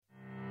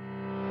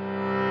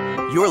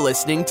You're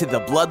listening to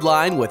The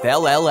Bloodline with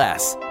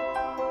LLS.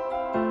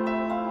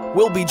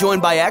 We'll be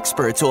joined by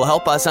experts who will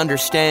help us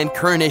understand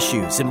current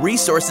issues and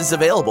resources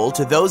available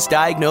to those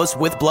diagnosed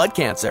with blood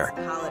cancer.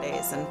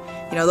 Holidays and,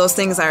 those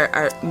things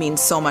mean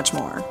so much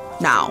more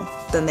now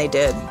than they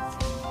did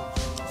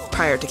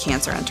prior to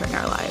cancer entering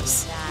our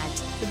lives.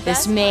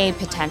 This may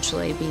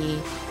potentially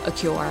be a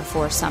cure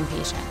for some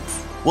patients.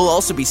 We'll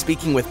also be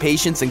speaking with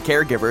patients and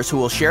caregivers who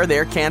will share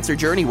their cancer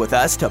journey with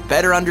us to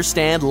better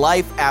understand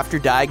life after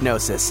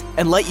diagnosis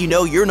and let you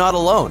know you're not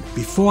alone.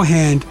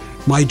 Beforehand,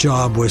 my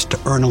job was to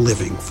earn a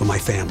living for my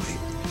family.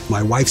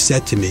 My wife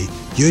said to me,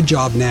 your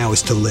job now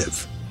is to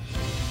live.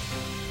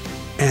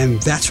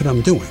 And that's what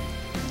I'm doing.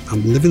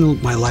 I'm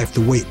living my life the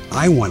way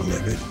I want to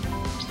live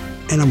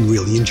it, and I'm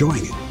really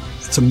enjoying it.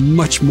 It's a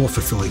much more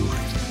fulfilling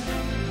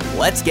life.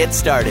 Let's get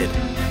started.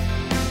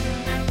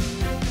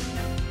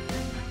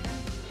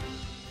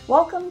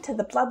 Welcome to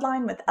The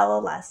Bloodline with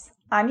LLS.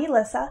 I'm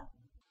Elissa.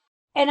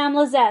 And I'm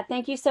Lizette.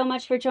 Thank you so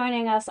much for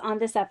joining us on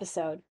this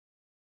episode.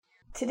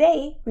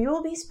 Today, we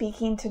will be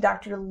speaking to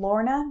Dr.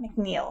 Lorna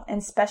McNeil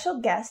and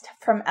special guest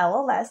from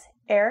LLS,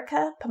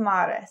 Erica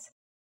Pomares.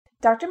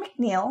 Dr.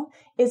 McNeil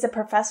is a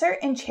professor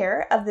and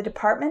chair of the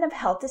Department of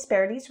Health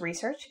Disparities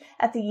Research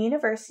at the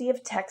University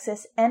of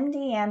Texas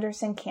MD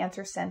Anderson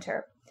Cancer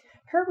Center.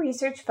 Her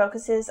research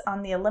focuses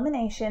on the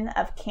elimination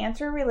of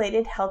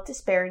cancer-related health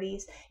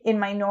disparities in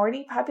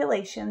minority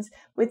populations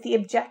with the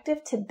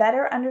objective to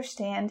better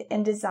understand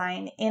and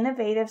design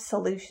innovative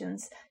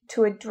solutions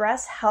to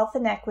address health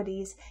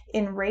inequities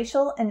in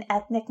racial and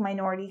ethnic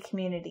minority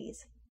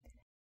communities.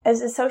 As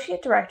Associate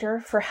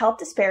Director for Health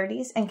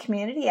Disparities and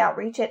Community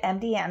Outreach at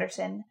MD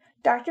Anderson,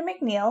 Dr.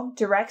 McNeil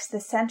directs the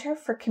Center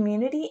for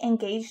Community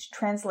Engaged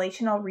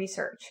Translational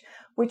Research,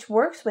 which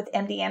works with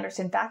MD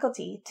Anderson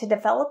faculty to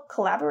develop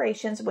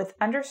collaborations with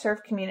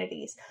underserved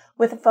communities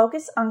with a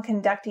focus on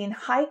conducting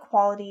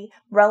high-quality,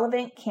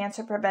 relevant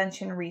cancer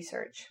prevention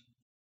research.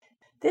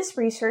 This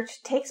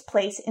research takes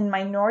place in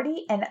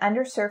minority and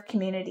underserved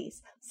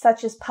communities,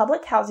 such as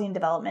public housing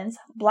developments,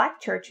 Black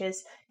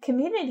churches,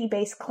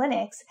 community-based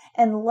clinics,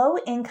 and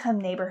low-income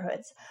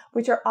neighborhoods,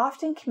 which are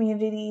often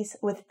communities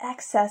with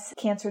excess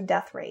cancer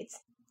death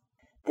rates.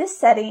 This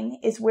setting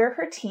is where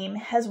her team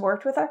has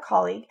worked with our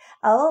colleague,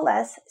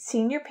 LLS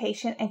Senior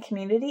Patient and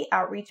Community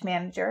Outreach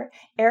Manager,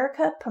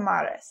 Erica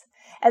Pomares.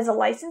 As a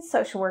licensed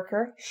social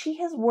worker, she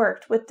has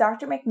worked with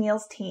Dr.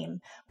 McNeil's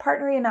team,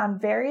 partnering on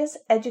various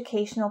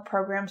educational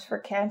programs for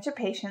cancer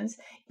patients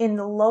in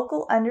the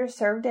local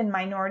underserved and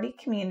minority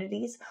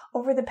communities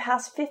over the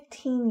past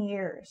 15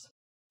 years.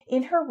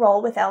 In her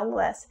role with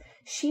LLS,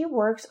 she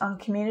works on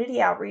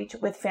community outreach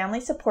with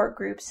family support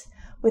groups,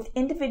 with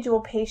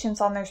individual patients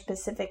on their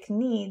specific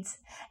needs,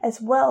 as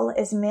well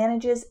as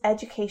manages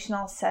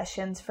educational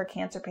sessions for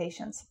cancer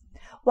patients.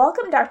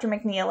 Welcome, Dr.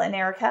 McNeil and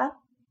Erica.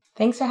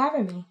 Thanks for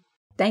having me.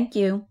 Thank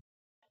you.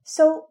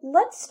 So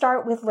let's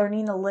start with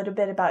learning a little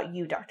bit about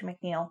you, Dr.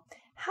 McNeil.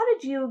 How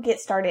did you get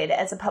started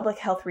as a public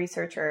health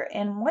researcher,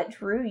 and what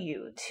drew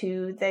you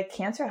to the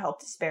cancer health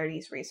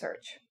disparities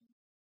research?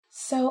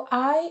 So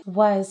I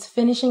was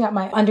finishing up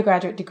my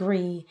undergraduate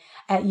degree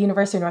at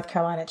University of North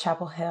Carolina at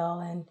Chapel Hill,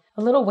 and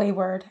a little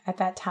wayward at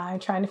that time,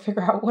 trying to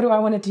figure out what do I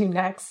want to do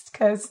next,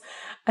 because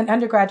an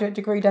undergraduate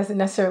degree doesn't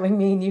necessarily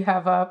mean you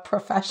have a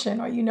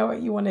profession or you know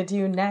what you want to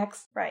do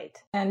next. Right.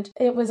 And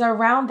it was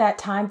around that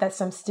time that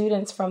some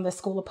students from the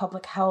School of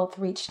Public Health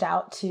reached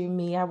out to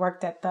me. I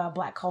worked at the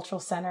Black Cultural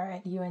Center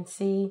at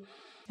UNC,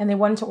 and they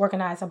wanted to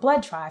organize a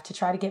blood drive to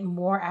try to get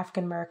more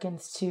African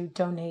Americans to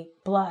donate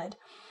blood.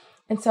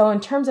 And so in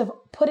terms of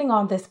putting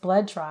on this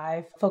blood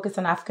drive focused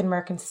on African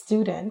American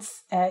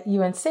students at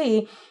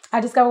UNC,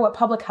 I discovered what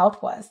public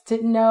health was.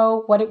 Didn't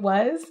know what it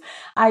was.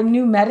 I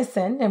knew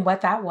medicine and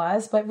what that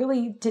was, but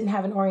really didn't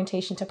have an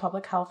orientation to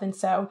public health. And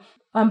so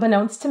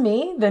unbeknownst to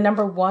me, the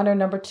number 1 or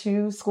number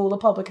 2 School of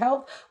Public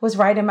Health was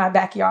right in my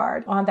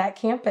backyard on that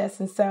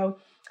campus. And so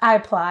I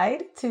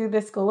applied to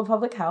the School of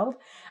Public Health.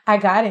 I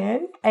got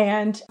in,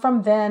 and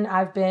from then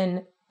I've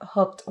been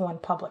hooked on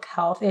public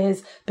health. It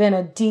has been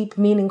a deep,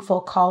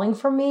 meaningful calling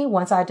for me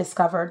once I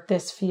discovered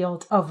this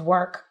field of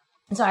work.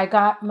 So I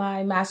got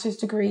my master's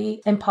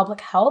degree in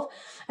public health,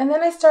 and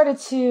then I started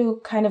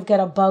to kind of get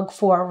a bug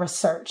for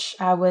research.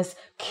 I was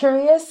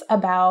curious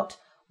about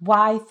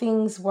why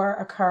things were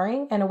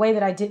occurring in a way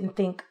that I didn't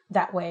think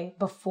that way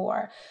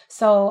before.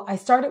 So I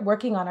started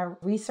working on a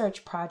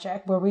research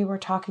project where we were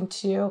talking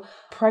to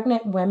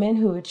pregnant women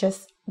who had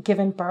just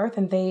given birth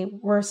and they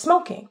were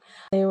smoking.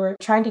 They were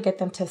trying to get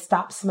them to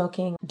stop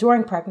smoking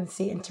during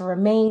pregnancy and to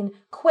remain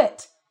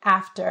quit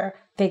after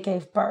they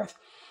gave birth.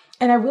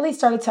 And I really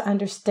started to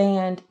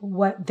understand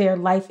what their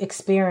life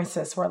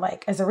experiences were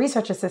like. As a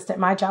research assistant,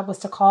 my job was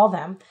to call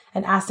them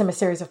and ask them a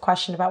series of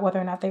questions about whether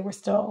or not they were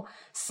still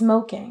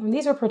smoking. And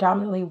these were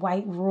predominantly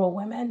white rural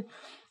women.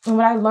 And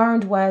what I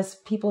learned was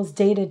people's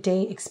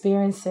day-to-day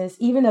experiences,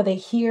 even though they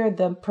hear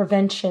the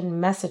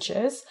prevention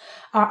messages,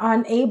 are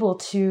unable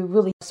to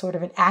really sort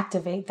of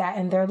activate that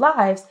in their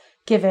lives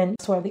given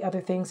sort of the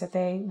other things that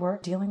they were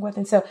dealing with.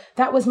 And so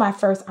that was my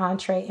first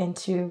entree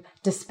into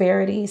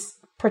disparities,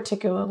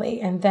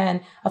 particularly, and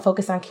then a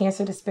focus on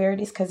cancer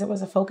disparities because it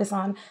was a focus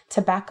on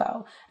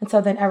tobacco. And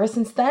so then ever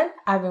since then,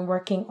 I've been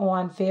working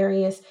on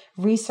various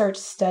research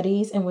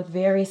studies and with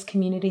various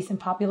communities and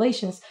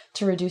populations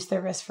to reduce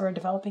their risk for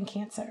developing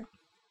cancer.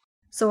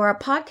 So our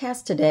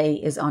podcast today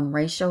is on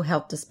racial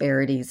health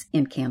disparities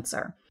in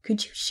cancer.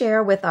 Could you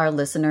share with our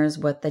listeners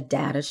what the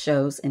data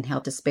shows in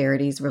health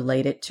disparities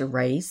related to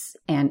race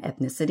and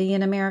ethnicity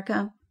in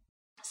America?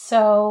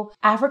 So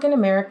African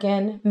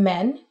American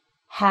men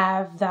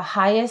have the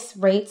highest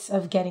rates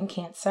of getting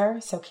cancer,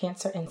 so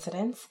cancer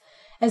incidence,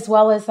 as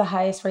well as the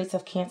highest rates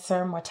of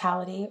cancer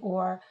mortality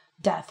or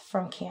death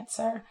from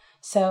cancer.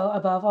 So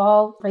above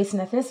all race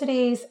and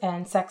ethnicities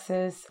and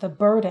sexes, the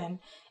burden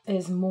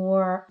is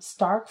more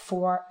stark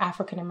for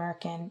African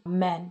American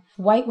men.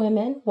 White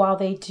women, while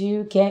they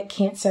do get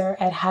cancer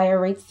at higher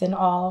rates than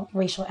all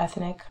racial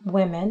ethnic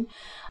women,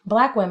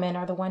 Black women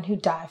are the one who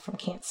die from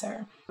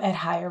cancer at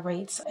higher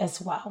rates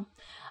as well.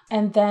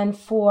 And then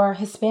for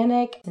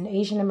Hispanic and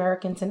Asian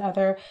Americans and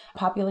other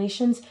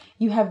populations,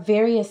 you have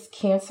various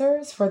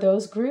cancers for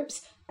those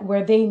groups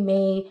where they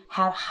may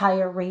have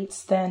higher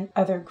rates than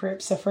other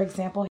groups. So for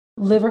example,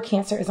 liver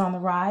cancer is on the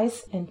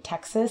rise in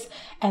Texas,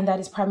 and that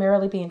is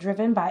primarily being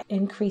driven by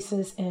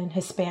increases in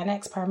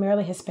Hispanics,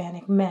 primarily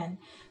Hispanic men,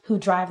 who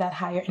drive that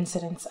higher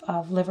incidence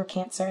of liver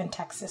cancer in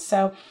Texas.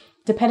 So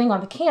depending on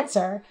the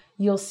cancer,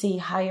 you'll see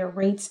higher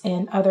rates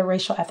in other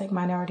racial ethnic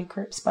minority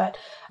groups. But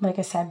like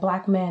I said,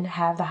 Black men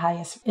have the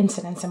highest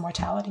incidence and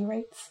mortality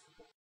rates.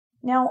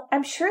 Now,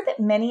 I'm sure that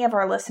many of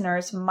our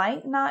listeners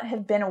might not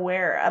have been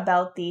aware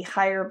about the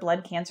higher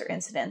blood cancer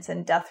incidence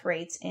and death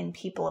rates in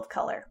people of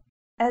color.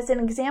 As an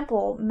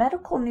example,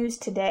 Medical News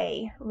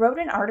Today wrote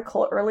an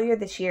article earlier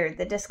this year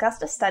that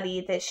discussed a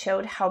study that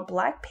showed how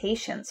Black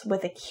patients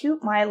with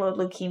acute myeloid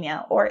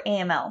leukemia, or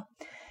AML,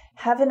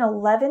 have an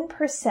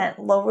 11%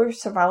 lower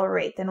survival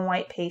rate than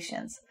white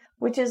patients,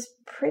 which is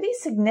pretty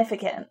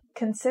significant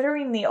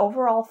considering the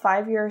overall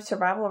 5-year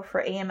survival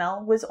for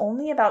AML was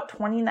only about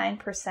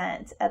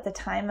 29% at the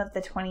time of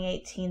the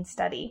 2018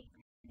 study.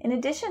 In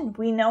addition,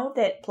 we know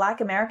that Black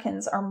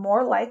Americans are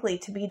more likely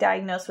to be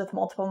diagnosed with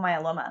multiple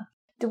myeloma.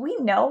 Do we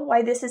know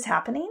why this is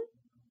happening?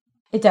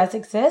 It does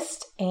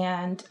exist,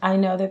 and I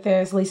know that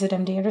there's Lisa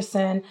Demdy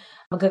Anderson,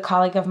 a good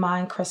colleague of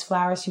mine, Chris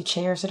Flowers, who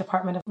chairs the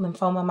Department of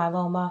Lymphoma and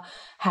Myeloma,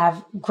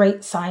 have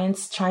great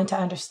science trying to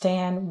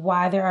understand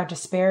why there are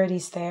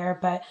disparities there.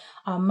 But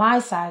on my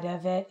side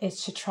of it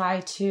is to try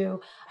to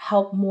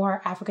help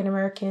more African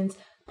Americans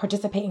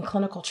participate in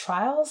clinical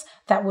trials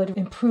that would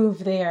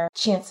improve their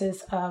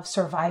chances of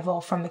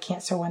survival from the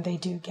cancer when they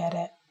do get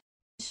it.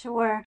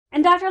 Sure.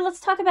 And doctor, let's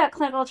talk about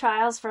clinical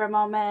trials for a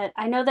moment.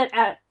 I know that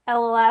at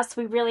LLS,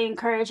 we really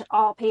encourage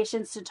all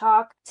patients to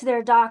talk to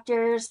their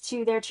doctors,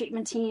 to their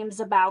treatment teams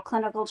about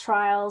clinical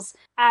trials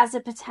as a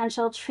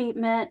potential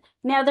treatment.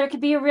 Now, there could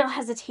be a real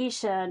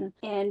hesitation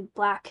in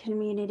Black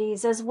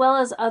communities as well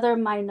as other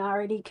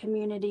minority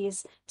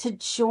communities to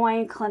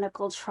join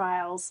clinical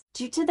trials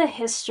due to the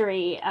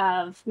history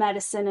of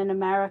medicine in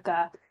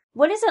America.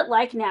 What is it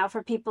like now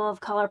for people of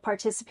color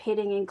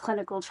participating in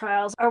clinical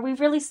trials? Are we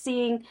really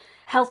seeing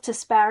health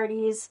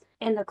disparities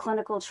in the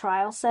clinical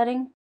trial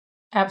setting?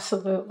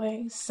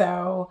 Absolutely.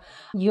 So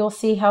you'll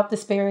see health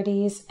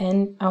disparities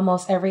in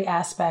almost every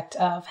aspect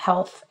of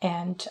health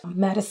and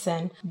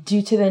medicine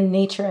due to the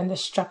nature and the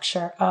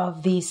structure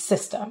of these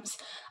systems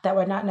that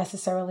were not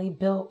necessarily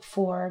built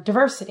for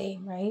diversity,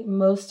 right?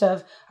 Most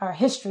of our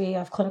history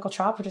of clinical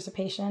trial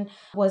participation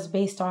was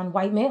based on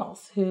white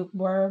males who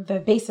were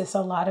the basis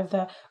of a lot of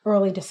the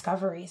early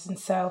discoveries. And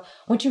so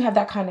once you have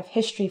that kind of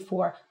history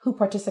for who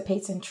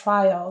participates in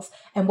trials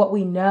and what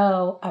we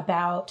know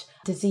about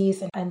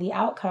disease and the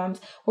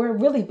outcomes, we're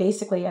really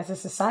basically as a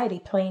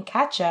society playing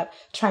catch up,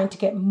 trying to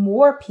get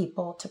more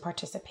people to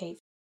participate.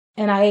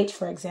 NIH,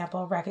 for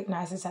example,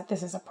 recognizes that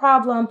this is a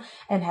problem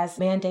and has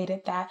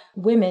mandated that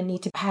women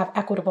need to have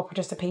equitable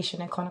participation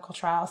in clinical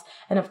trials.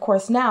 And of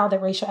course, now the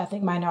racial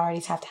ethnic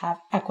minorities have to have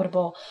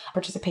equitable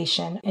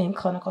participation in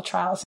clinical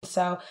trials.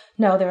 So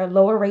no, there are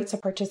lower rates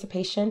of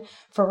participation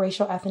for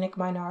racial ethnic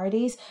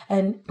minorities.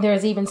 And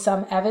there's even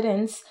some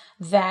evidence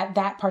that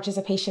that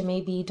participation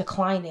may be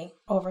declining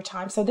over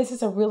time. So this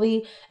is a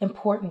really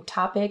important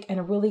topic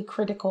and a really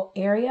critical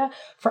area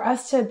for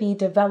us to be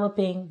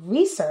developing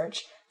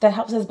research that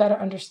helps us better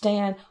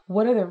understand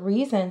what are the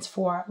reasons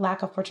for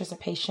lack of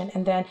participation,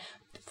 and then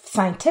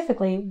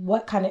scientifically,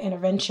 what kind of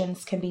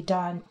interventions can be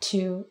done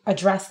to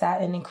address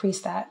that and increase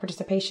that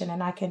participation.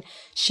 And I can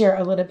share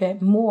a little bit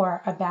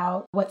more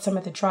about what some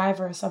of the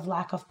drivers of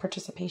lack of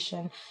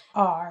participation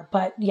are.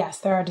 But yes,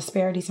 there are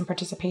disparities in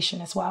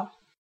participation as well.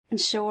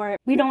 Sure.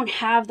 We don't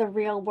have the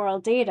real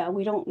world data.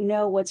 We don't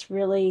know what's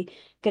really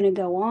going to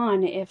go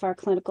on if our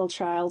clinical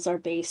trials are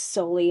based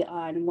solely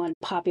on one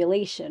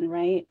population,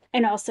 right?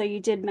 And also, you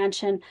did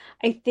mention,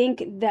 I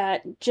think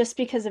that just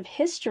because of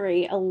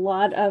history, a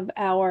lot of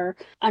our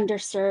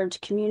underserved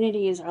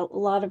communities, a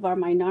lot of our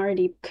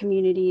minority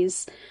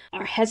communities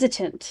are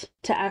hesitant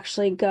to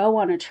actually go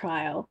on a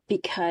trial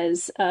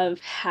because of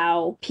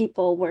how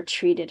people were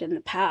treated in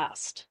the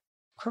past.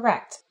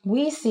 Correct.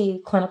 We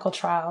see clinical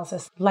trials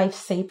as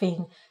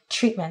life-saving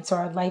treatments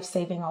or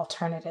life-saving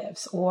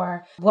alternatives,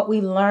 or what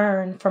we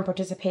learn from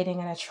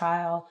participating in a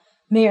trial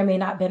may or may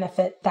not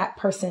benefit that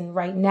person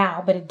right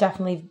now, but it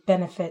definitely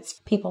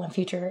benefits people in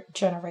future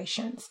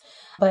generations.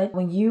 But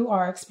when you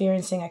are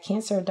experiencing a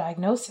cancer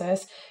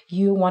diagnosis,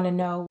 you want to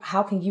know,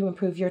 how can you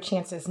improve your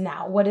chances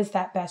now? What is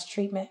that best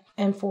treatment?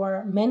 And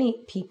for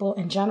many people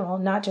in general,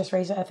 not just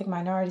racial ethnic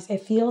minorities,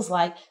 it feels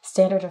like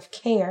standard of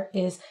care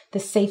is the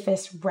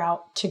safest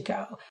route to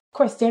go. Of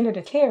course, standard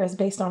of care is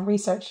based on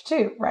research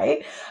too,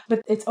 right?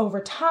 But it's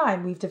over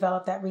time we've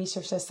developed that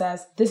research that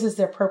says this is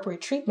the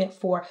appropriate treatment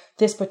for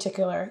this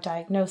particular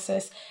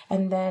diagnosis.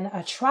 And then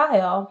a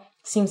trial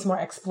seems more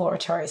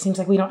exploratory. It seems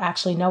like we don't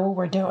actually know what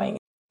we're doing.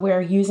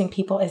 We're using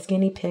people as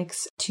guinea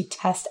pigs to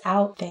test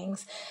out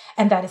things,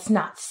 and that it's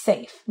not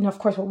safe. Now, of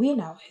course, what we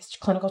know is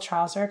clinical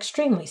trials are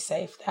extremely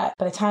safe, that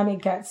by the time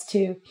it gets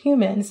to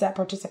humans that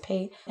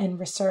participate in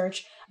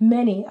research,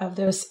 many of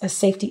those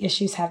safety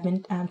issues have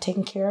been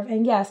taken care of.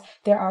 And yes,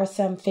 there are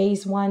some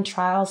phase 1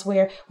 trials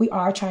where we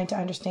are trying to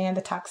understand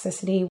the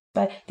toxicity,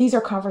 but these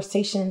are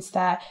conversations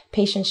that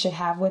patients should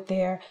have with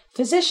their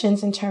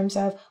physicians in terms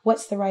of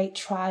what's the right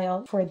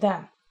trial for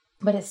them.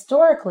 But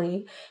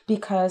historically,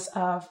 because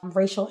of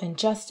racial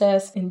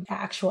injustice and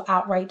actual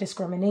outright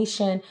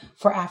discrimination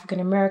for African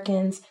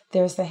Americans,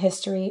 there's the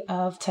history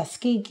of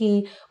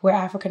Tuskegee, where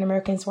African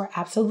Americans were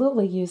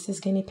absolutely used as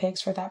guinea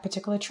pigs for that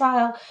particular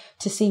trial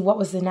to see what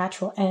was the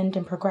natural end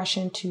and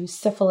progression to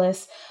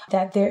syphilis,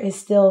 that there is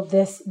still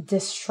this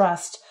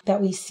distrust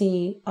that we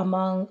see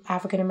among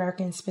African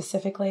Americans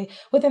specifically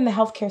within the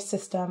healthcare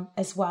system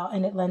as well.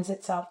 And it lends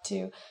itself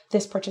to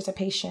this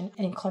participation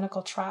in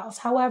clinical trials.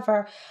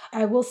 However,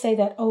 I will say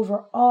that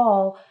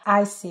overall,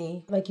 I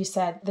see, like you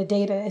said, the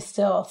data is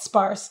still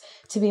sparse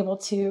to be able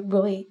to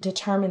really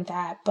determine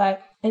that,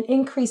 but an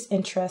increased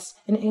interest,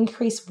 an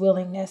increased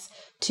willingness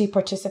to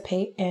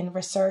participate in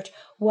research.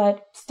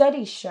 What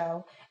studies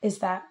show is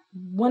that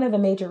one of the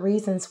major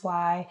reasons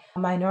why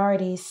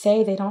minorities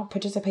say they don't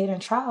participate in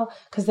trial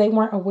because they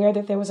weren't aware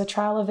that there was a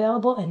trial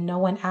available and no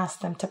one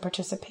asked them to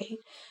participate.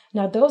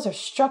 Now, those are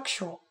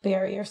structural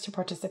barriers to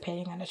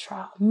participating in a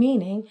trial,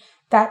 meaning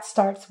that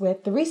starts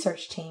with the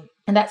research team,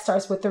 and that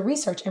starts with the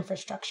research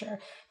infrastructure.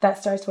 That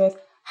starts with,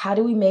 how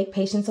do we make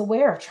patients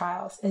aware of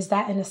trials? Is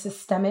that in a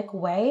systemic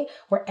way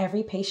where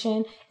every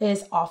patient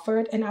is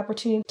offered an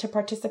opportunity to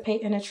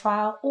participate in a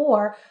trial?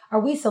 Or are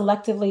we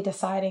selectively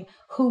deciding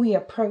who we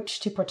approach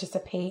to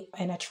participate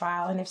in a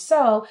trial? And if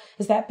so,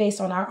 is that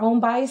based on our own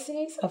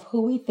biases of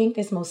who we think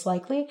is most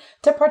likely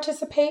to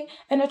participate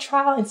in a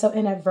trial? And so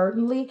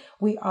inadvertently,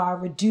 we are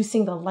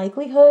reducing the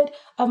likelihood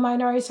of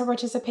minorities to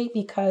participate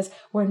because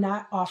we're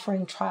not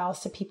offering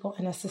trials to people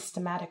in a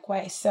systematic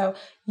way. So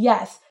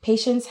yes,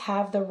 patients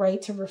have the right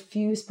to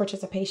refuse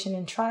participation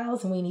in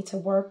trials, and we need to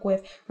work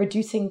with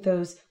reducing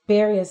those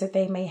barriers that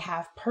they may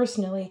have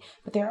personally.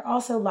 But there are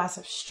also lots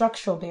of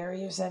structural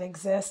barriers that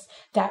exist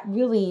that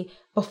really,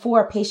 before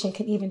a patient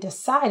can even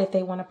decide if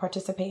they want to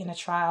participate in a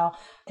trial,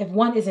 if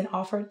one isn't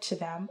offered to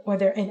them or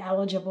they're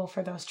ineligible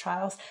for those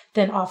trials,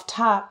 then off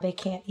top, they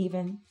can't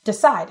even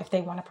decide if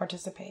they want to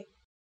participate.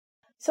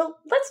 So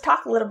let's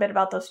talk a little bit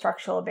about those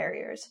structural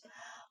barriers.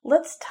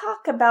 Let's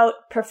talk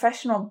about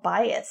professional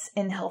bias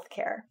in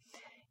healthcare.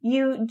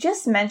 You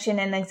just mentioned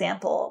an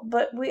example,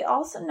 but we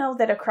also know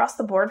that across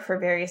the board for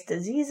various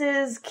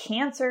diseases,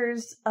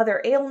 cancers,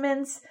 other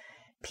ailments,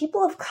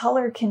 people of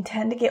color can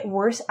tend to get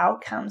worse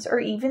outcomes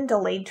or even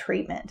delayed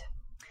treatment.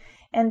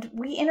 And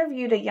we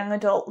interviewed a young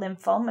adult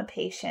lymphoma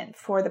patient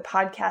for the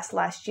podcast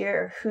last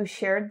year who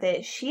shared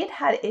that she had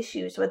had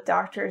issues with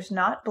doctors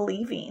not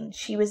believing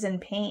she was in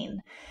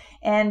pain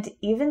and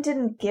even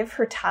didn't give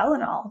her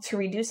Tylenol to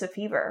reduce a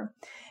fever.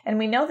 And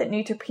we know that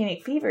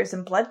neutropenic fevers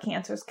and blood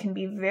cancers can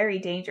be very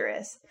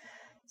dangerous.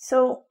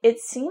 So it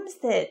seems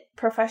that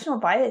professional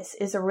bias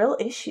is a real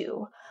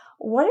issue.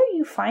 What are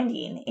you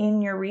finding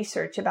in your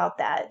research about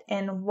that,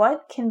 and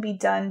what can be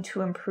done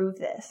to improve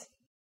this?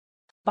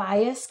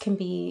 Bias can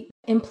be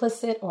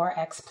implicit or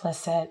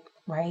explicit,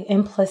 right?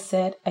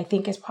 Implicit, I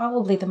think, is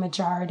probably the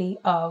majority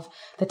of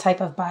the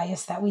type of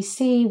bias that we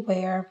see,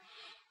 where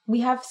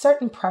we have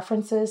certain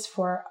preferences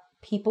for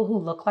people who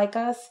look like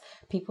us,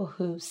 people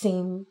who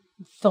seem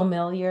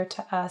familiar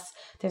to us.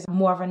 There's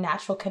more of a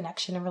natural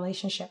connection and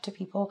relationship to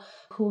people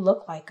who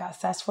look like us.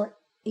 That's for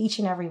each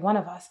and every one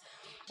of us.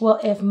 Well,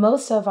 if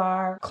most of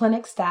our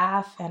clinic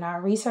staff and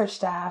our research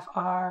staff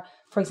are,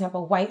 for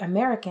example, white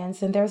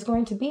Americans, then there's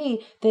going to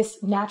be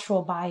this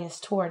natural bias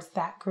towards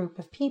that group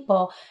of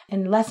people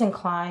and less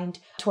inclined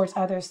towards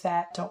others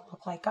that don't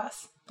look like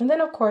us. And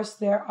then, of course,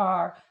 there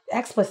are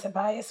explicit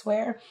bias,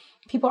 where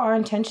people are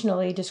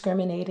intentionally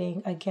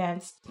discriminating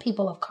against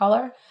people of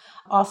color,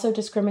 also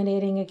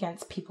discriminating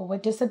against people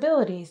with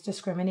disabilities,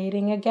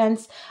 discriminating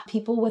against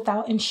people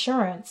without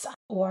insurance,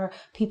 or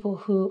people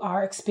who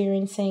are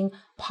experiencing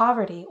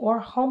poverty or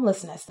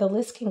homelessness. The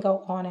list can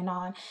go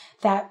on,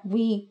 that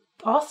we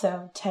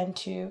also tend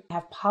to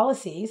have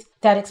policies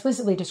that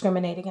explicitly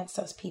discriminate against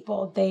those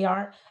people. They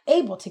aren't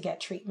able to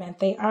get treatment.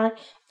 They aren't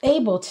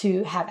able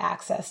to have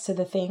access to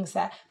the things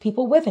that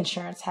people with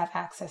insurance have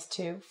access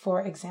to,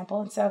 for example.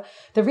 And so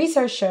the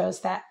research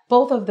shows that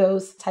both of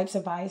those types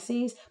of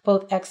biases,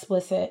 both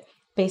explicit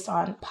based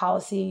on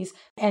policies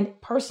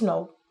and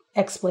personal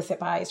explicit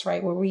bias,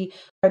 right, where we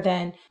are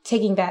then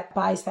taking that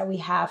bias that we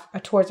have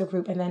towards a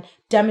group and then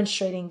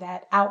demonstrating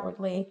that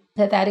outwardly,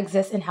 that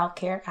exists in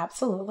healthcare,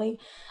 absolutely.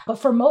 But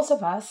for most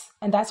of us,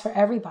 and that's for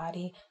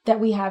everybody, that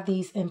we have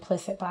these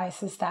implicit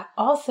biases that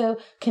also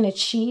can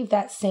achieve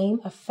that same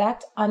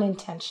effect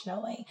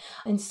unintentionally.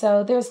 And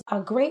so there's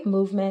a great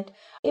movement.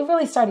 It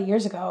really started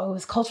years ago. It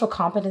was cultural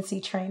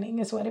competency training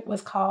is what it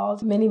was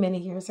called many, many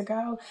years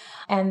ago.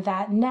 And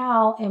that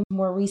now in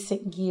more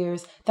recent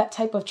years, that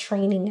type of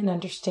training and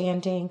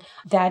understanding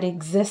that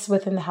exists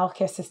within the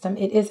healthcare system,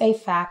 it is a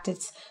fact.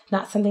 It's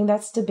not something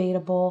that's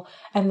debatable.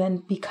 And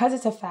then because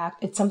it's a fact,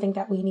 it's something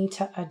that we need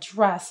to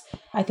address.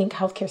 I think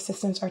healthcare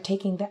systems are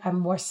taking a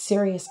more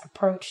serious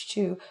approach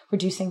to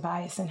reducing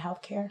bias in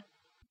healthcare.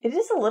 It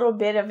is a little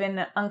bit of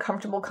an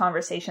uncomfortable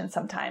conversation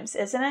sometimes,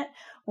 isn't it?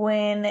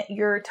 When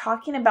you're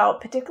talking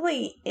about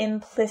particularly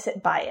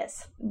implicit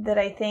bias, that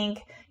I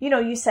think,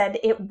 you said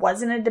it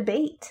wasn't a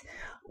debate.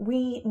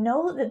 We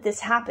know that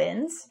this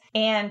happens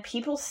and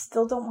people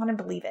still don't want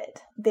to believe it.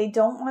 They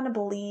don't want to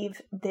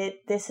believe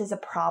that this is a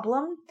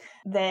problem,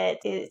 that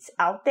it's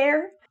out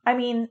there. I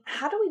mean,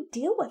 how do we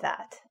deal with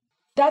that?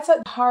 That's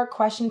a hard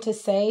question to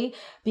say,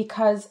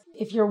 because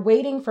if you're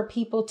waiting for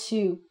people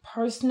to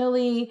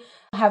personally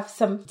have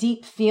some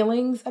deep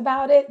feelings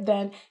about it,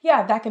 then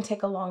yeah, that can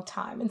take a long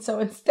time. And so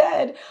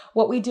instead,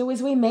 what we do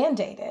is we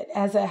mandate it.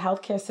 As a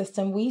healthcare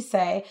system, we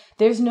say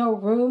there's no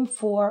room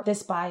for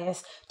this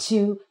bias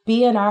to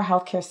be in our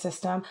healthcare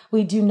system.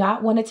 We do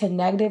not want it to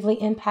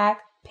negatively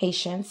impact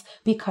patients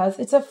because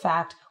it's a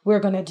fact. We're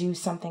going to do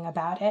something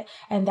about it.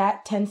 And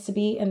that tends to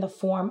be in the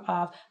form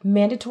of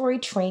mandatory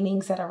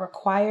trainings that are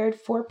required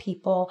for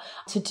people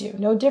to do.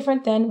 No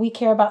different than we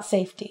care about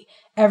safety.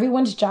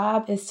 Everyone's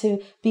job is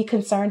to be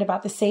concerned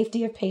about the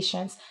safety of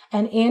patients.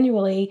 And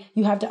annually,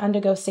 you have to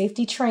undergo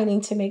safety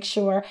training to make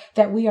sure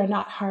that we are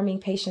not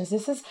harming patients.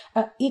 This is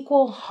an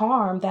equal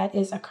harm that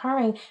is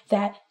occurring,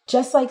 that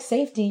just like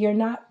safety, you're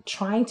not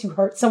trying to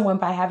hurt someone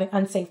by having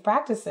unsafe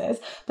practices,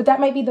 but that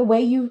might be the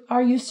way you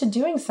are used to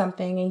doing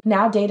something. And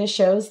now data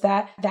shows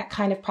that that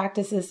kind of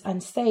practice is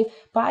unsafe.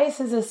 Bias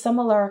is a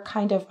similar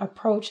kind of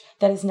approach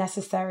that is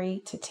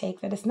necessary to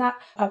take, that it's not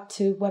up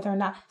to whether or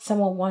not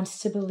someone wants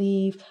to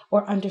believe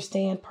or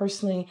understand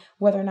personally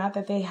whether or not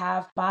that they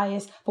have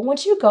bias. But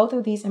once you go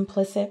through these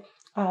implicit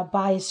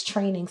bias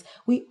trainings,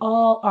 we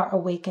all are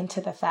awakened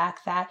to the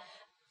fact that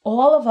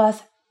all of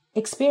us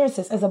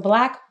experiences. As a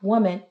Black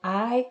woman,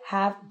 I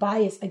have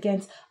bias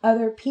against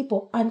other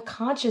people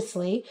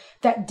unconsciously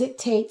that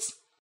dictates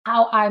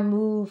how I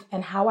move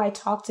and how I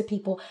talk to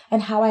people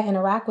and how I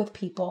interact with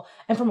people.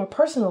 And from a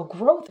personal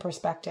growth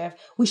perspective,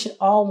 we should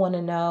all want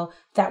to know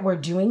that we're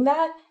doing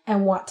that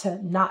and want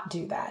to not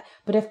do that.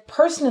 But if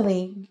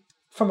personally,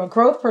 from a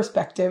growth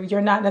perspective,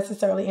 you're not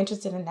necessarily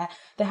interested in that,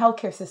 the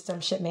healthcare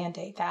system should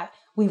mandate that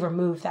we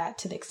remove that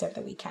to the extent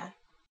that we can.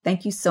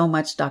 Thank you so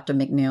much, Dr.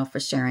 McNeil, for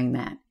sharing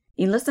that.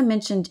 Elissa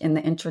mentioned in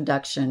the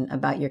introduction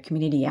about your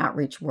community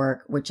outreach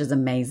work, which is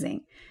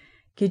amazing.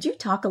 Could you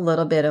talk a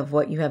little bit of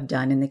what you have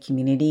done in the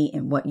community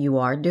and what you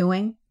are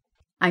doing?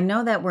 I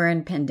know that we're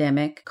in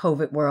pandemic,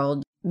 COVID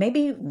world.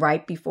 Maybe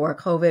right before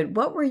COVID,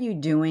 what were you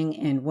doing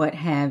and what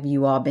have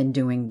you all been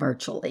doing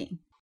virtually?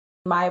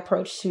 My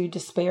approach to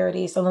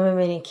disparities,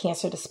 eliminating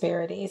cancer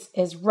disparities,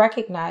 is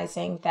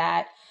recognizing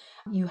that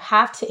you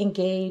have to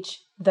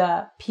engage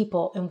the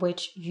people in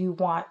which you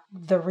want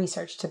the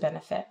research to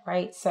benefit,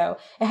 right? So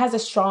it has a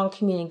strong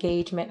community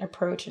engagement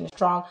approach and a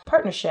strong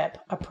partnership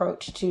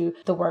approach to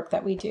the work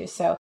that we do.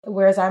 So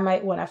whereas I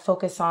might want to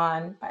focus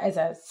on, as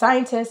a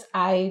scientist,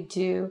 I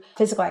do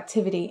physical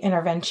activity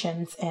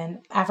interventions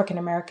in African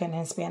American and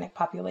Hispanic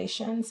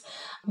populations.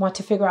 I want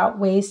to figure out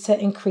ways to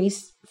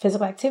increase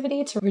physical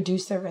activity to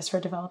reduce their risk for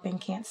developing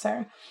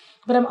cancer.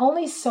 But I'm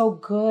only so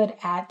good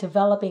at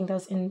developing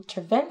those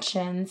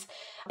interventions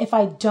if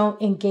I don't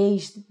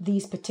engage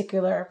these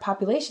particular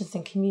populations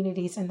and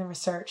communities in the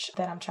research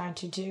that I'm trying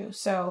to do.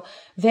 So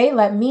they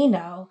let me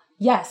know,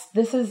 yes,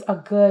 this is a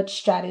good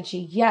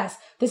strategy. Yes,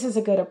 this is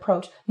a good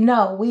approach.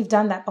 No, we've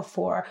done that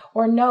before.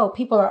 Or no,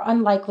 people are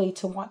unlikely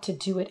to want to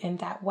do it in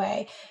that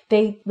way.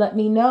 They let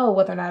me know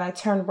whether or not I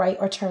turn right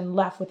or turn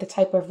left with the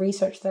type of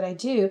research that I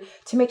do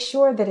to make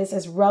sure that it's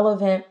as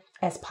relevant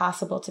as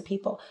possible to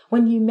people.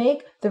 When you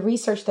make the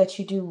research that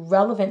you do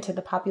relevant to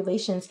the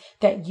populations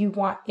that you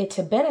want it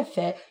to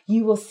benefit,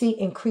 you will see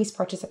increased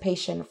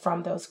participation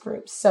from those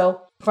groups.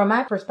 So From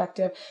my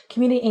perspective,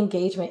 community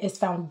engagement is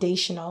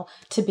foundational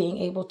to being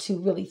able to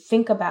really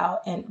think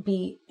about and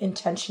be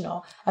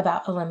intentional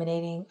about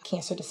eliminating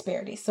cancer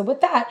disparities. So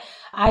with that,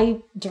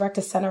 I direct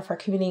a Center for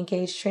Community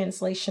Engaged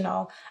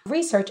Translational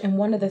Research. And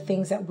one of the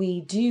things that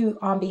we do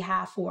on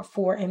behalf or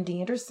for MD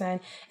Anderson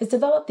is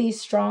develop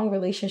these strong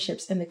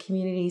relationships in the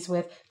communities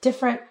with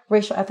different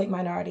racial ethnic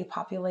minority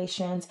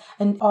populations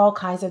and all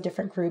kinds of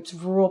different groups,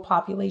 rural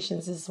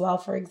populations as well,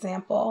 for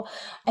example.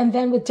 And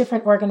then with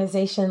different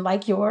organizations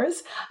like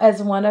yours,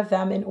 as one of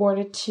them, in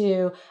order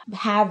to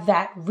have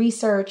that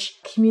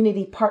research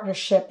community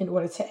partnership in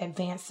order to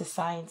advance the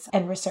science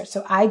and research.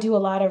 So I do a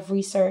lot of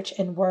research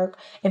and work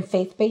in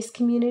faith-based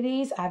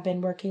communities. I've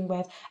been working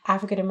with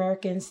African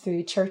Americans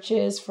through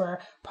churches for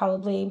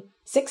probably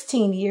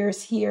 16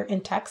 years here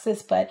in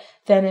Texas, but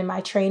then in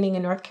my training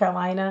in North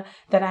Carolina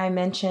that I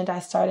mentioned, I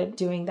started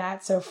doing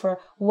that. So for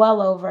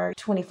well over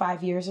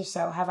 25 years or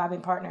so have I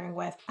been partnering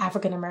with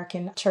African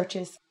American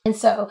churches. And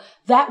so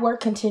that work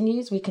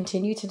continues. We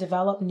continue to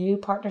develop new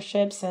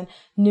partnerships and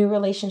new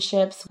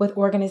relationships with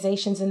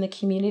organizations in the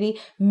community.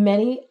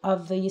 Many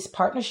of these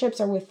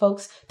partnerships are with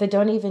folks that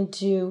don't even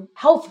do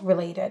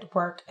health-related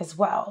work as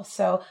well.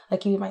 So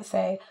like you might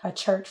say a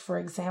church, for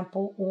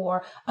example,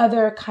 or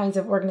other kinds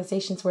of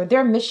organizations where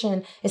their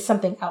mission is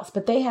something else,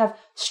 but they have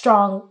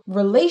strong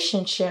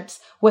relationships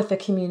with the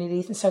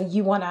communities. And so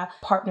you want to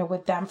partner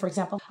with them. For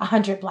example,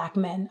 100 Black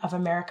Men of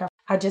America.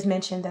 I just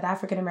mentioned that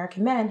African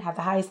American men have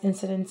the highest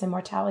incidence and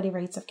mortality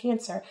rates of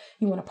cancer.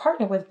 You want to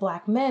partner with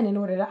Black men in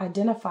order to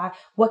identify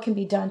what can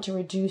be done to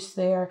reduce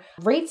their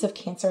rates of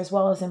cancer as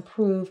well as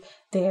improve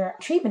their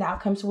treatment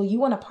outcomes. Well, you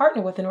want to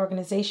partner with an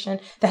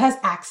organization that has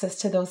access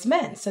to those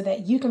men so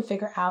that you can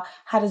figure out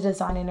how to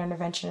design an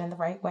intervention in the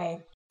right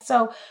way.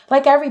 So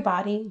like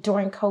everybody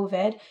during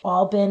COVID,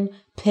 all been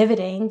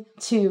pivoting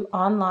to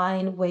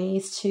online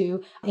ways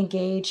to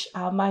engage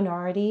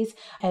minorities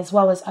as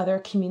well as other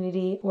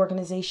community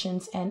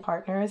organizations and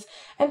partners.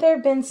 And there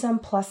have been some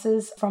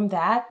pluses from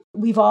that.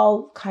 We've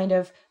all kind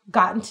of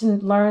gotten to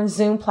learn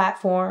Zoom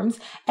platforms.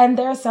 And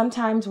there are some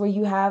times where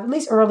you have, at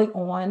least early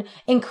on,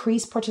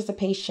 increased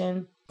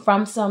participation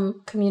from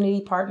some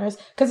community partners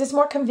because it's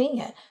more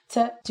convenient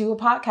to do a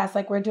podcast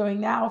like we're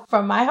doing now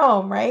from my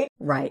home, right?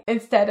 Right.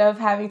 Instead of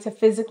having to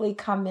physically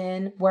come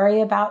in,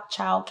 worry about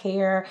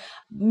childcare,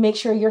 make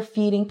sure you're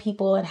feeding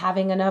people and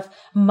having enough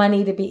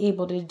money to be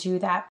able to do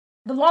that.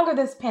 The longer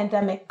this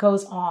pandemic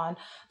goes on,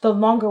 the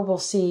longer we'll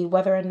see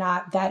whether or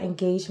not that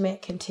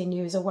engagement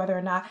continues or whether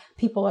or not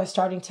people are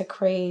starting to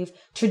crave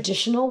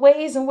traditional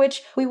ways in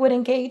which we would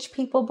engage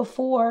people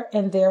before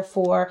and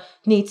therefore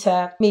need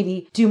to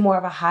maybe do more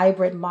of a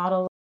hybrid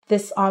model.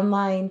 This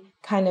online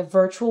kind of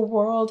virtual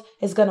world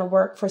is going to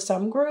work for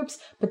some groups,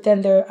 but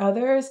then there are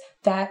others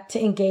that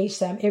to engage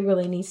them, it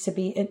really needs to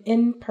be an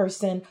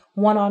in-person,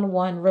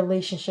 one-on-one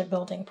relationship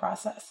building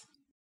process.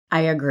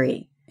 I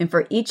agree. And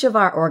for each of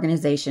our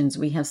organizations,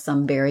 we have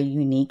some very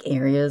unique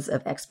areas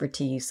of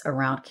expertise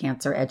around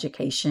cancer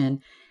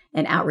education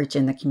and outreach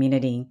in the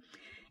community.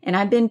 And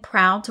I've been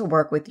proud to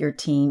work with your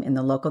team in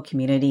the local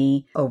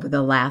community over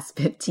the last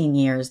 15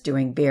 years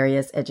doing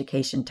various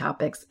education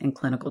topics and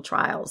clinical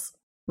trials.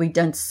 We've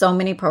done so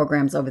many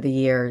programs over the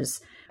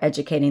years,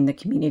 educating the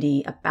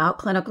community about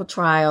clinical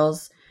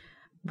trials.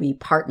 We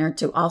partnered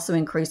to also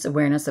increase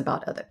awareness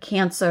about other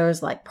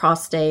cancers like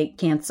prostate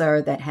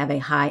cancer that have a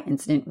high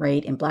incident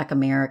rate in Black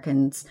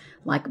Americans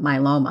like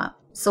myeloma.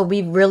 So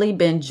we've really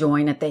been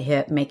joined at the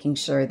hip, making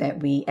sure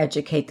that we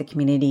educate the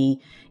community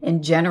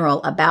in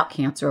general about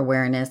cancer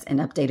awareness and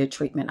updated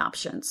treatment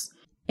options.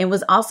 It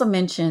was also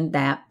mentioned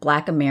that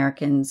Black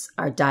Americans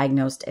are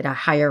diagnosed at a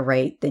higher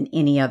rate than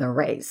any other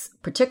race,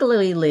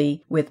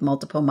 particularly with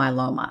multiple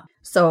myeloma.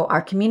 So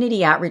our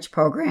community outreach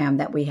program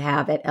that we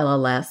have at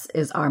LLS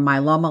is our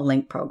Myeloma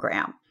Link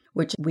program,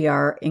 which we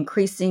are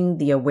increasing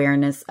the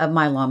awareness of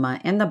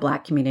myeloma in the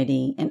Black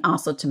community and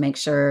also to make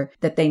sure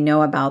that they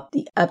know about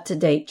the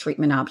up-to-date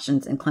treatment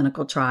options and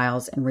clinical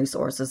trials and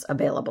resources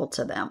available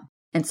to them.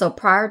 And so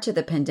prior to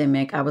the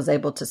pandemic, I was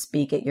able to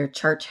speak at your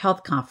church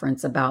health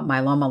conference about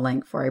Myeloma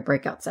Link for a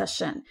breakout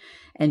session,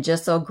 and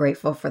just so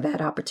grateful for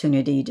that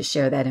opportunity to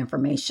share that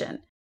information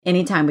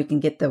anytime we can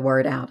get the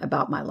word out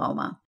about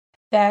myeloma.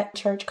 That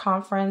church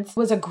conference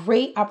was a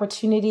great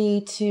opportunity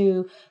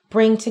to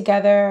bring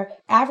together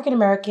African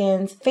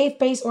Americans,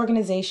 faith-based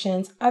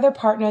organizations, other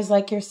partners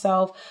like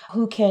yourself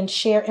who can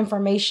share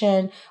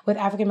information with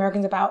African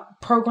Americans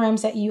about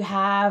programs that you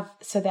have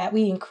so that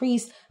we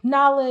increase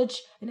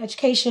knowledge and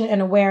education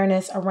and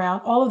awareness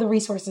around all of the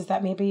resources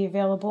that may be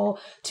available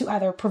to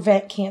either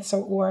prevent cancer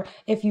or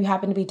if you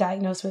happen to be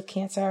diagnosed with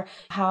cancer,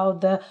 how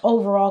the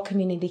overall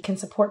community can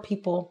support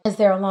people as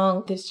they're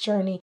along this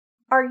journey.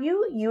 Are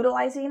you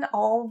utilizing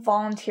all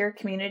volunteer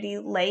community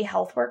lay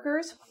health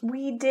workers?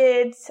 We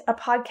did a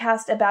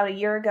podcast about a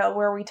year ago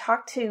where we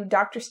talked to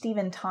Dr.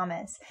 Stephen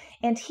Thomas,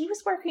 and he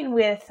was working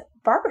with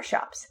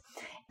barbershops.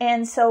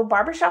 And so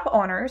barbershop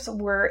owners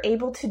were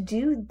able to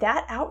do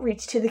that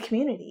outreach to the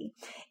community.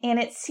 And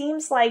it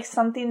seems like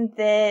something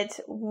that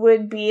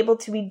would be able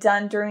to be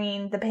done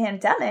during the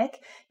pandemic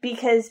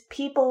because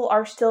people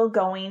are still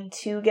going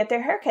to get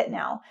their haircut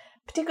now,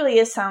 particularly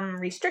as some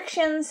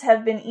restrictions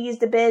have been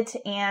eased a bit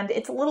and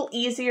it's a little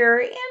easier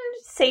and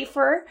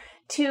safer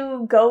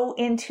to go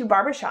into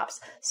barbershops.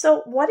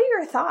 So what are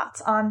your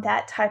thoughts on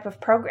that type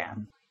of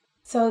program?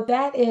 So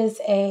that is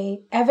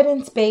a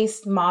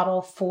evidence-based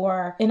model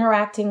for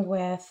interacting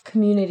with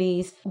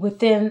communities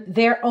within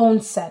their own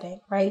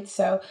setting, right?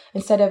 So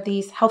instead of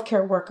these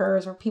healthcare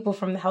workers or people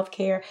from the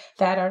healthcare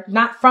that are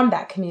not from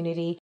that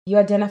community, you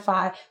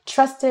identify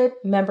trusted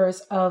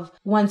members of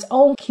one's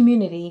own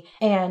community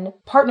and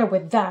partner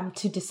with them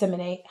to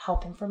disseminate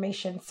health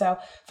information. So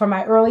for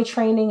my early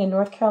training in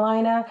North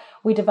Carolina,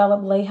 we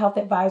developed lay health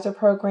advisor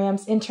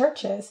programs in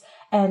churches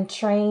and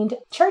trained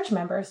church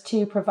members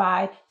to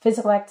provide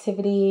physical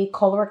activity,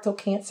 colorectal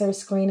cancer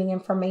screening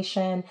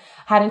information,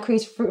 how to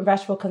increase fruit and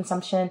vegetable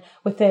consumption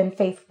within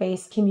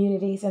faith-based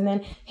communities. And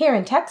then here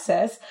in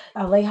Texas,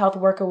 a lay health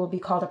worker will be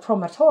called a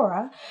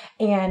promotora,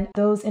 and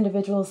those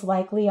individuals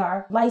likely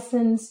are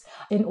licensed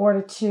in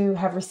order to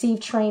have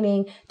received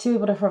training to be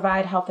able to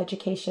provide health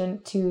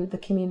education to the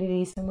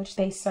communities in which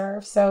they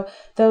serve. So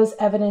those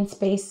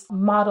evidence-based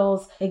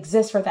models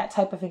exist for that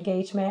type of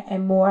engagement,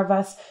 and more of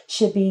us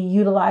should be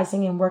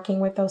utilizing and working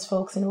with those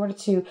folks in order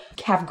to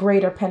have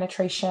greater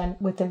penetration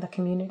within the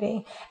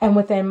community. And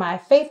within my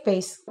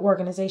faith-based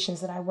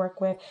organizations that I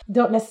work with,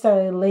 don't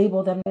necessarily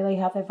label them lay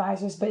health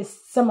advisors, but it's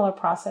a similar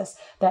process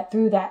that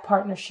through that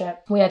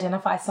partnership, we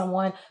identify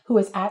someone who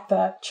is at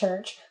the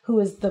church, who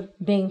is the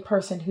main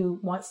person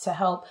who wants to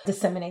help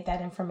disseminate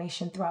that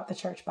information throughout the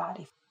church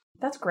body.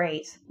 That's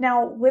great.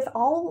 Now, with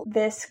all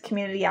this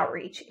community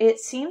outreach, it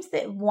seems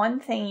that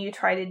one thing you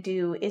try to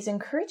do is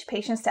encourage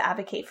patients to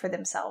advocate for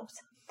themselves.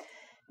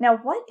 Now,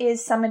 what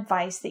is some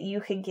advice that you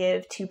could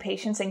give to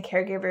patients and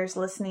caregivers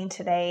listening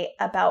today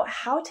about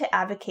how to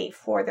advocate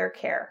for their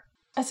care?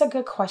 That's a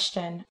good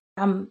question.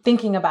 I'm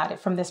thinking about it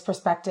from this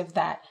perspective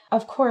that,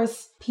 of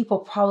course, people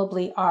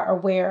probably are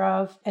aware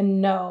of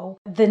and know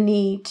the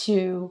need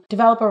to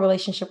develop a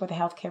relationship with a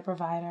healthcare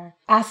provider.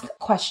 Ask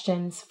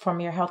questions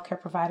from your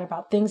healthcare provider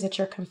about things that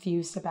you're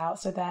confused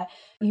about so that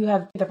you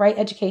have the right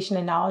education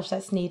and knowledge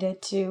that's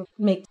needed to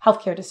make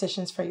healthcare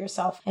decisions for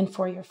yourself and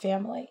for your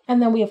family.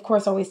 And then we, of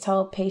course, always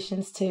tell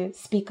patients to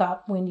speak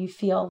up when you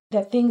feel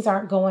that things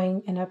aren't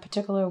going in a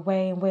particular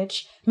way in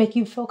which make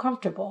you feel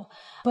comfortable.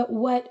 But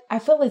what I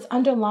feel is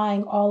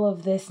underlying all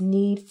of this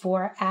need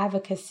for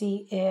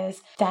advocacy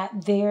is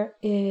that there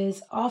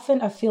is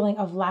often a feeling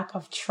of lack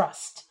of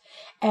trust.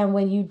 And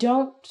when you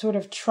don't sort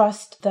of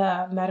trust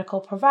the medical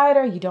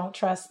provider, you don't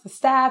trust the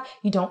staff,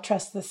 you don't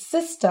trust the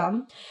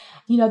system,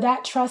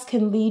 that trust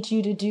can lead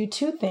you to do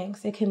two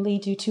things. It can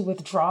lead you to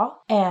withdraw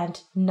and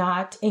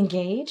not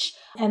engage.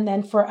 And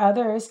then for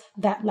others,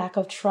 that lack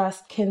of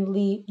trust can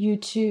lead you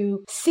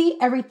to see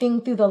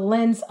everything through the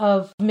lens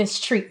of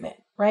mistreatment.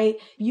 Right?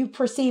 You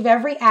perceive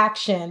every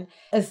action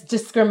as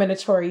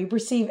discriminatory. You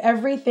perceive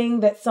everything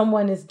that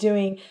someone is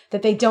doing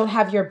that they don't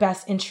have your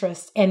best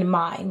interest in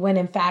mind, when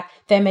in fact,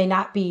 that may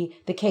not be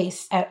the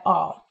case at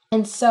all.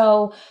 And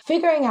so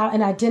figuring out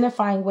and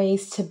identifying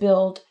ways to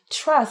build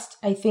trust,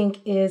 I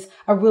think, is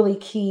a really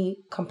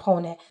key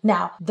component.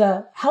 Now,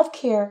 the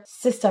healthcare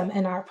system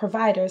and our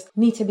providers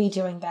need to be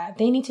doing that.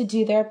 They need to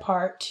do their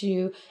part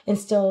to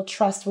instill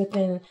trust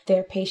within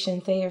their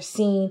patients. They are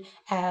seen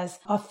as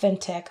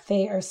authentic.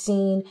 They are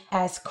seen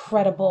as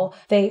credible.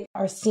 They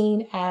are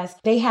seen as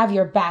they have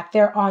your back.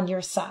 They're on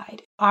your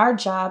side. Our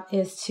job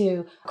is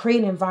to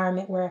create an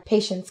environment where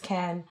patients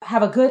can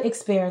have a good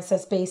experience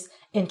that's based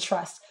in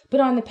trust. But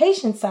on the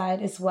patient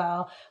side as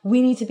well,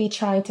 we need to be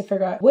trying to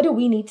figure out, what do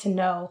we need to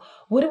know?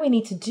 What do we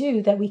need to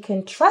do that we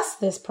can trust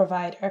this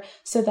provider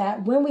so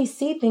that when we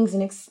see things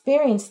and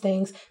experience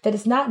things, that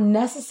it's not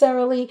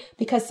necessarily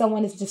because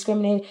someone is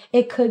discriminated.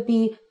 It could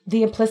be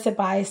the implicit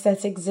bias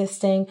that's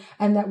existing,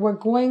 and that we're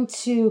going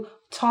to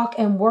talk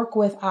and work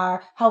with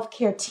our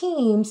healthcare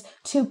teams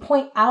to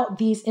point out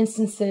these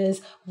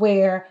instances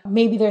where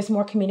maybe there's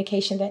more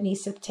communication that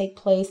needs to take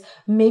place.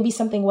 Maybe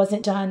something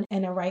wasn't done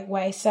in a right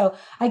way. So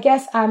I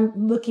guess I'm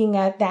looking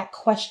at that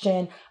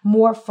question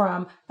more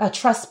from a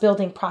trust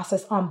building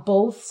process on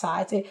both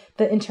sides,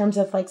 in terms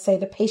of, like, say,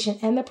 the patient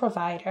and the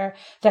provider,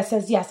 that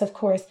says, yes, of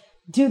course,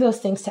 do those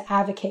things to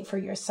advocate for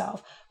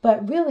yourself,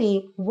 but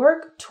really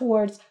work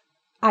towards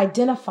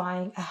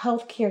identifying a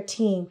healthcare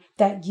team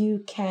that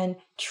you can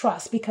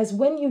trust, because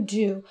when you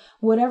do,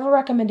 whatever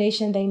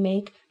recommendation they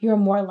make, you're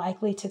more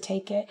likely to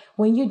take it.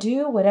 When you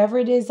do whatever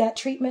it is, that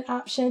treatment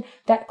option,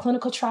 that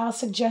clinical trial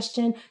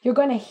suggestion, you're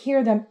going to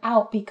hear them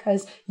out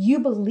because you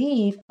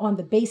believe on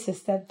the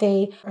basis that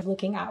they are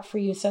looking out for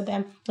you. So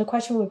then the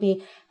question would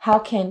be, how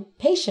can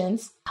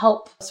patients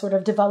help sort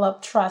of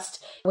develop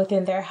trust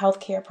within their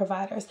healthcare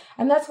providers?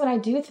 And that's what I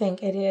do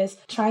think it is,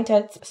 trying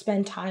to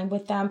spend time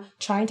with them,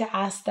 trying to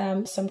ask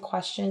them some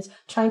questions,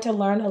 trying to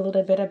learn a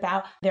little bit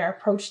about their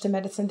approach to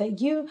medicine,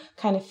 that you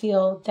kind of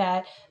feel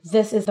that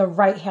this is the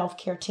right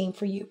healthcare team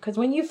for you. Because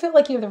when you feel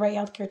like you have the right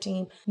healthcare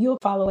team, you'll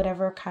follow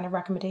whatever kind of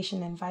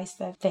recommendation and advice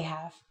that they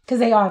have, because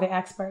they are the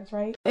experts,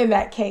 right? In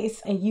that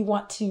case, and you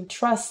want to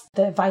trust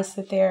the advice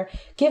that they're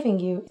giving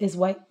you is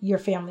what your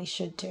family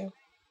should do.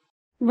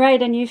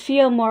 Right, and you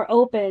feel more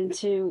open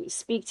to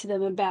speak to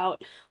them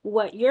about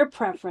what your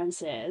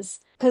preference is,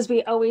 because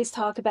we always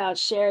talk about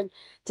shared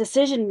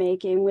decision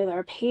making with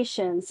our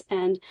patients.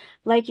 And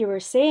like you were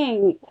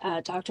saying,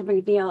 Dr.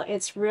 McNeil,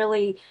 it's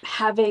really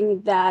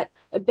having that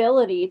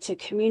ability to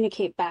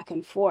communicate back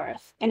and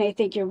forth. And I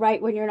think you're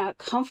right, when you're not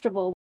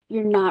comfortable,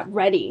 you're not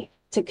ready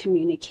to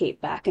communicate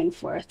back and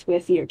forth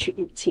with your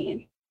treatment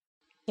team.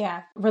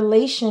 Yeah,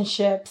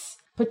 relationships,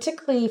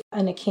 particularly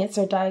in a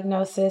cancer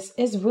diagnosis,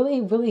 is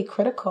really, really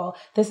critical.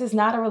 This is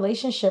not a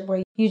relationship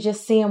where you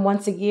just see them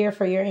once a year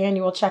for your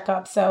annual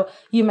checkup. So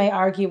you may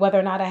argue whether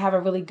or not I have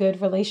a really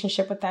good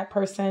relationship with that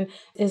person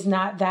is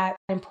not that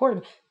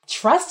important.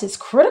 Trust is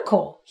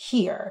critical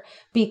here,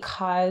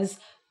 because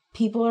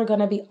people are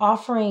going to be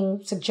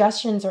offering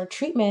suggestions or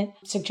treatment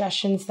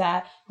suggestions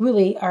that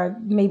really are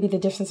maybe the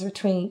difference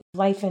between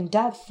life and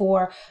death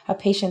for a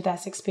patient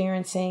that's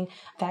experiencing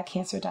that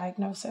cancer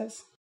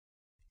diagnosis.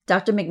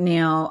 Dr.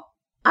 McNeil,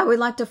 I would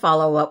like to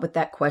follow up with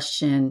that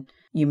question.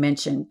 You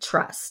mentioned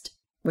trust,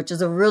 which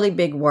is a really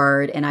big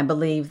word. And I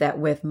believe that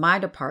with my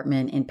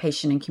department in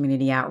patient and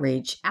community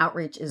outreach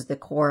is the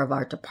core of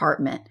our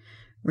department,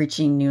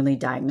 reaching newly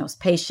diagnosed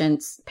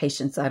patients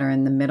that are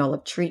in the middle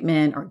of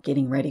treatment or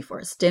getting ready for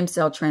a stem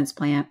cell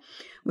transplant.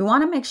 We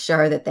want to make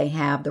sure that they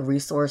have the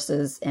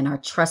resources and our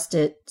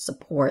trusted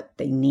support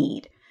they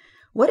need.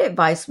 What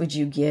advice would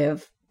you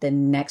give the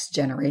next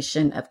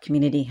generation of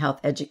community health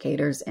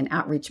educators and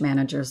outreach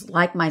managers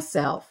like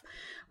myself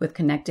with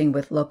connecting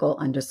with local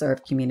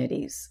underserved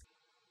communities?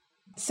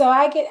 So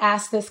I get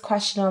asked this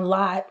question a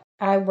lot.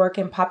 I work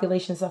in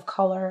populations of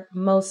color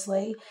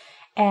mostly,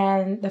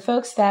 and the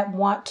folks that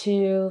want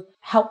to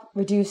help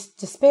reduce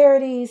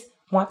disparities,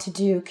 want to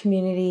do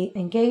community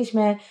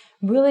engagement,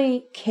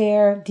 really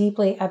care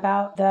deeply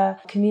about the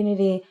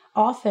community,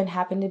 often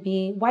happen to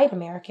be white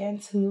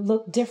Americans who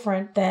look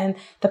different than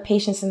the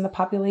patients in the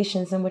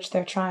populations in which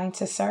they're trying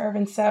to serve.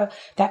 And so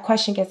that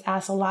question gets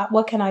asked a lot.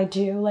 What can I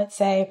do, let's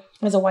say,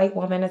 as a white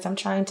woman, as I'm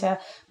trying to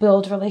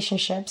build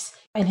relationships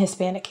in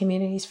Hispanic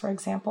communities, for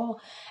example?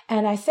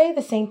 And I say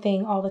the same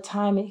thing all the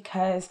time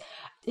because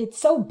it's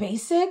so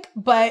basic,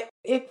 but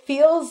it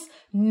feels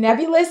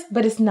nebulous,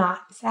 but it's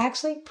not. It's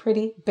actually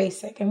pretty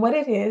basic. And what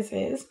it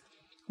is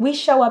we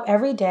show up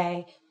every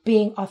day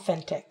being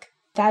authentic.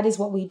 That is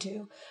what we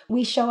do.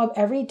 We show up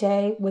every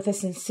day with a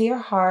sincere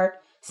heart,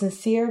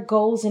 sincere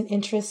goals and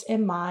interests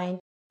in mind,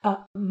 a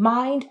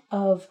mind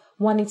of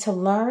wanting to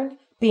learn,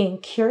 being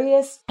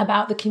curious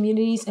about the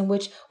communities in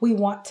which we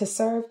want to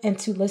serve, and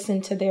to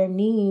listen to their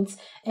needs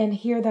and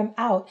hear them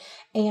out.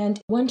 And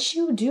once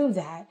you do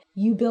that,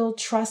 you build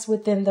trust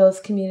within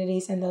those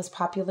communities and those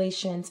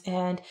populations,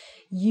 and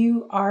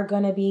you are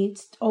going to be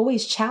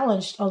always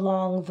challenged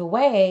along the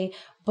way,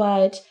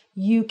 but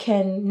you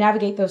can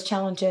navigate those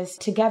challenges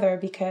together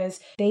because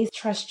they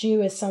trust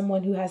you as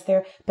someone who has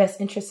their best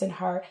interests in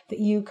heart, that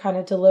you kind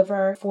of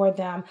deliver for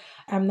them.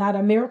 I'm not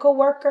a miracle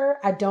worker.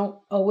 I don't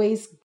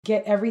always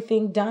get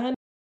everything done.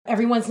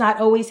 Everyone's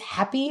not always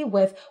happy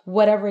with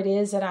whatever it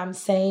is that I'm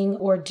saying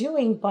or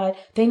doing, but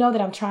they know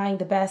that I'm trying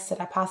the best that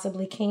I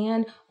possibly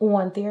can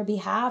on their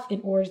behalf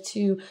in order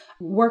to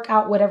work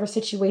out whatever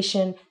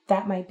situation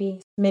that might be.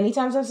 Many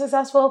times I'm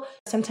successful,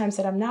 sometimes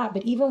that I'm not,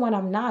 but even when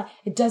I'm not,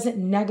 it doesn't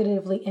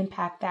negatively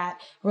impact that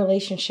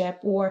relationship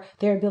or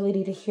their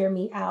ability to hear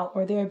me out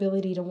or their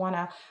ability to want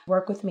to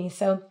work with me.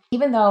 So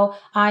even though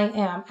I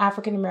am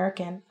African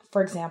American,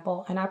 for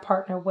example, and I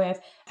partner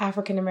with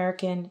African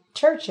American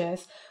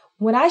churches,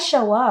 when I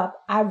show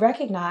up, I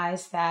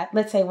recognize that,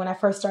 let's say when I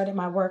first started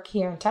my work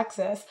here in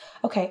Texas,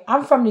 okay,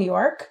 I'm from New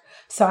York,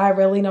 so I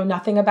really know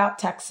nothing about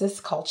Texas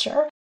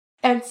culture.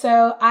 And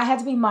so I had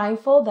to be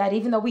mindful that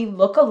even though we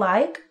look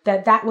alike,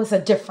 that was a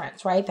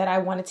difference, right? That I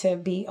wanted to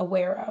be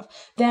aware of.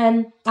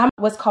 Then I'm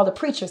what's called a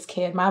preacher's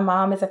kid. My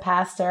mom is a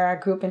pastor. I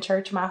grew up in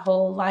church my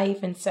whole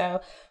life. And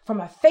so from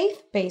a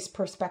faith-based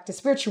perspective,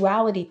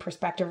 spirituality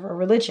perspective or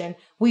religion,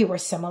 we were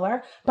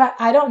similar. But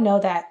I don't know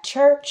that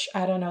church.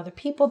 I don't know the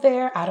people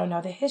there. I don't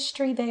know the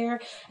history there.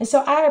 And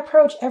so I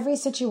approach every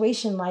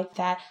situation like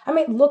that. I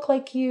may look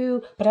like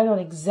you, but I don't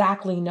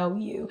exactly know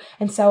you.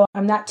 And so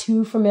I'm not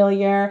too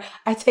familiar.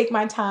 I take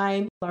my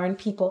time, learn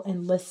people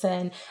and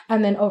listen.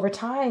 And then over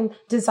time, time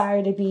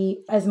desire to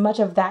be as much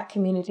of that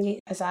community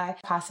as I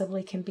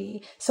possibly can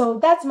be. So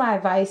that's my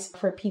advice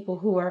for people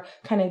who are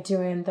kind of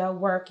doing the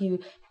work. You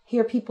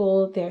hear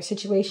people, their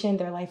situation,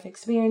 their life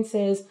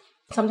experiences,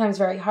 sometimes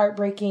very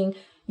heartbreaking.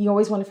 You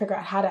always want to figure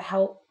out how to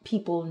help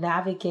people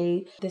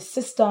navigate the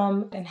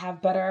system and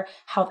have better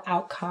health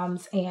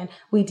outcomes. And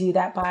we do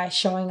that by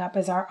showing up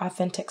as our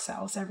authentic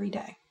selves every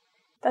day.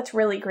 That's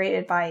really great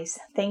advice.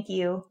 Thank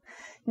you.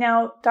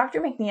 Now, Dr.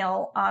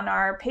 McNeil, on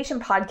our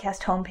patient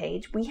podcast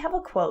homepage, we have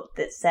a quote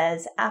that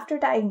says, "After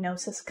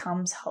diagnosis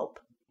comes hope."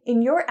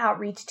 In your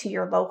outreach to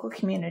your local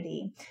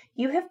community,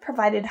 you have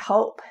provided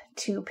hope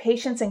to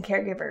patients and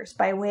caregivers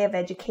by way of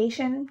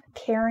education,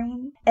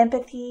 caring,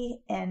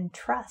 empathy, and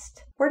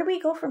trust. Where do we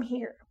go from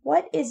here?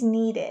 What is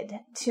needed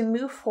to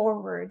move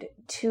forward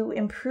to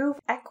improve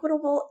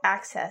equitable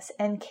access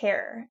and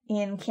care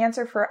in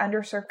cancer for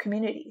underserved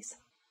communities?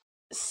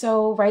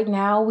 So right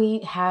now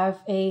we have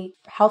a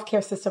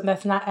healthcare system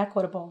that's not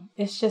equitable.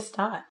 It's just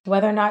not.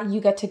 Whether or not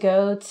you get to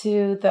go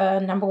to the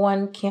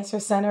 #1 cancer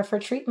center for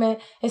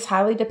treatment is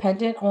highly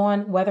dependent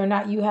on whether or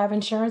not you have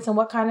insurance and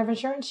what kind of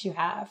insurance you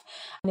have.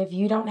 And if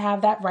you don't have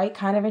that right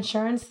kind of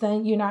insurance,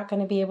 then you're not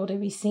going to be able to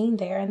be seen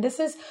there. And this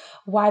is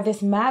why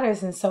this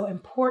matters and so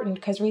important,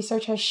 because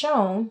research has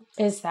shown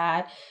is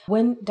that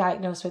when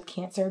diagnosed with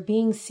cancer,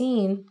 being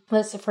seen,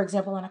 let's say, for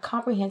example, in a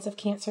comprehensive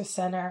cancer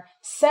center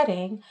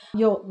setting,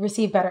 you'll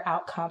receive better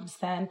outcomes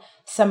than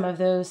some of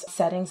those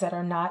settings that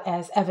are not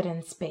as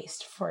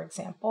evidence-based, for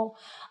example.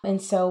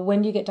 And so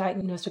when you get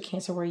diagnosed with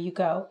cancer, where you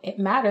go, it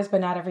matters,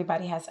 but not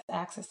everybody has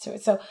access to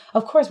it. So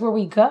of course, where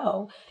we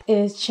go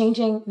is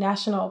changing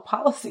national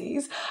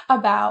policies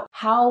about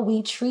how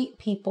we treat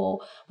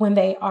people when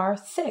they are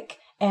sick,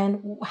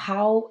 and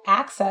how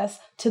access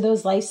to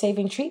those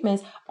life-saving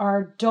treatments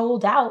are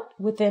doled out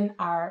within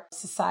our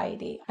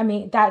society. I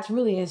mean, that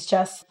really is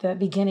just the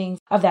beginning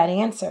of that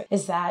answer,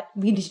 is that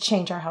we need to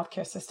change our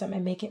healthcare system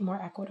and make it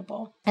more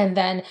equitable. And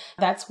then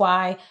that's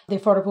why the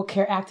Affordable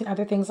Care Act and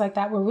other things like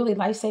that were really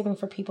life-saving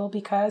for people,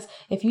 because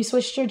if you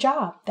switched your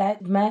job,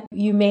 that meant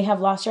you may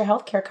have lost your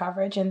healthcare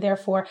coverage and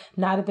therefore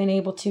not have been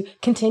able to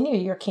continue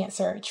your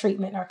cancer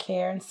treatment or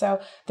care. And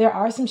so there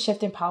are some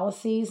shift in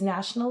policies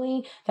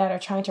nationally that are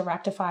trying to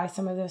rectify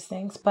some of those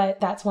things, but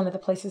that's one of the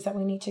places that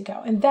we need to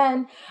go. And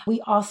then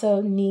we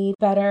also need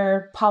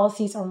better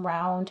policies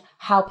around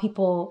how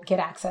people get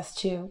access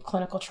to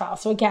clinical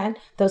trials. So again,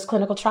 those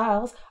clinical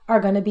trials are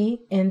going to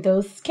be in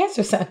those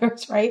cancer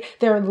centers, right?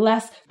 There are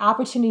less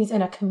opportunities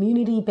in a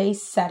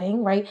community-based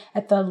setting, right?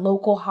 At the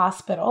local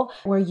hospital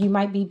where you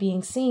might be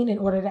being seen in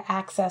order to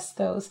access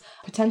those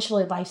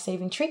potentially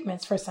life-saving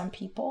treatments for some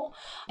people.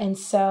 And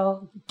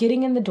so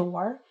getting in the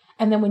door,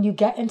 and then when you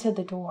get into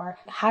the door,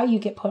 how you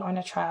get put on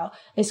a trial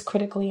is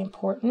critically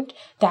important.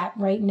 That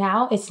right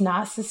now, it's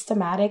not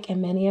systematic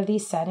in many of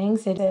these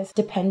settings. It is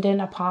dependent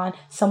upon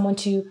someone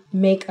to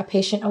make a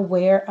patient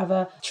aware of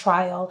a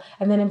trial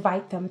and then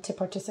invite them to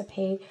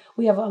participate.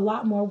 We have a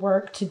lot more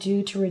work to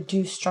do to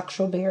reduce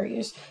structural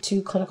barriers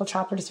to clinical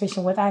trial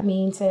participation. What that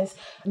means is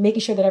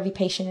making sure that every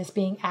patient is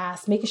being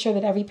asked, making sure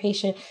that every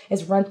patient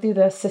is run through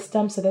the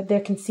system so that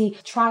they can see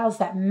trials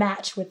that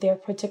match with their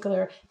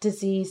particular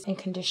disease and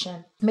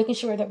condition. Making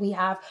sure that we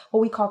have what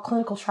we call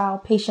clinical trial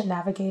patient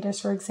navigators,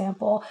 for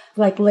example,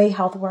 like lay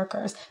health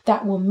workers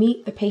that will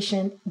meet the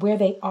patient where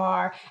they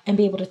are and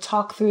be able to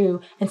talk through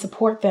and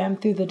support them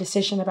through the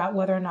decision about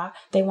whether or not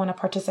they want to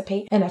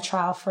participate in a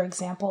trial, for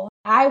example.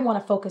 I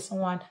want to focus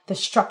on the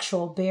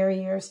structural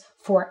barriers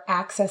for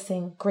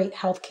accessing great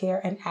healthcare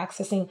and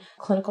accessing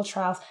clinical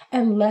trials,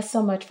 and less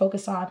so much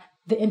focus on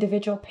the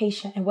individual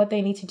patient and what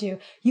they need to do.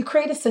 You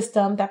create a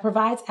system that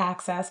provides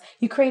access.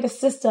 You create a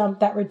system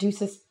that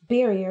reduces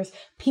barriers.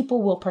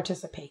 People will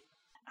participate.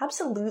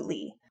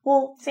 Absolutely.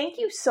 Well, thank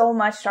you so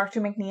much,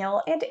 Dr.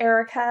 McNeil and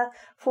Erica,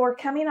 for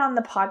coming on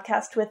the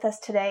podcast with us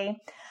today.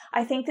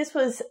 I think this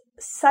was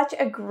such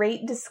a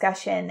great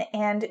discussion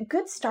and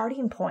good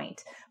starting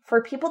point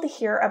for people to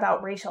hear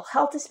about racial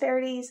health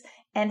disparities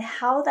and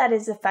how that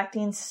is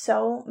affecting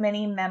so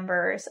many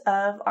members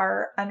of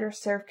our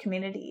underserved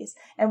communities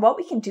and what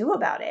we can do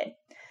about it.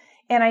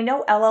 And I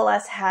know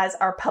LLS has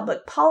our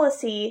public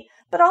policy,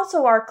 but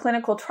also our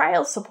clinical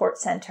trials support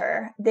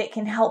center that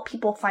can help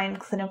people find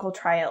clinical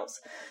trials.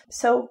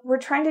 So we're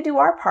trying to do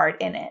our part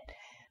in it.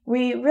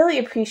 We really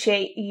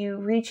appreciate you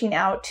reaching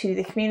out to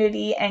the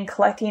community and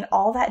collecting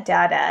all that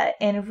data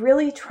and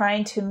really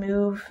trying to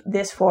move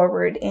this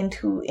forward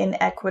into an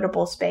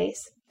equitable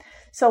space.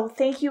 So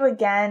thank you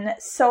again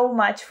so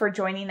much for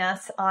joining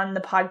us on the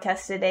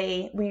podcast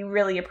today. We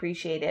really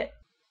appreciate it.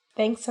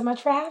 Thanks so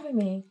much for having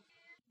me.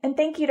 And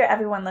thank you to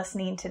everyone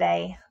listening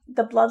today.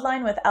 The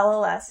Bloodline with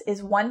LLS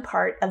is one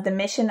part of the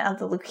mission of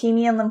the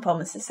Leukemia and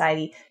Lymphoma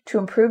Society to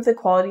improve the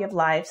quality of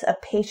lives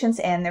of patients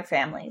and their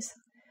families.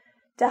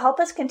 To help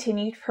us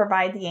continue to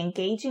provide the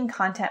engaging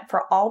content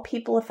for all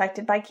people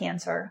affected by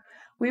cancer,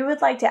 we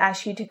would like to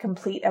ask you to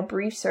complete a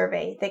brief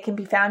survey that can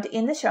be found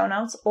in the show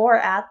notes or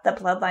at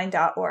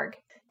thebloodline.org.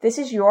 This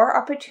is your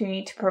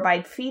opportunity to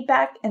provide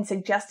feedback and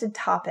suggested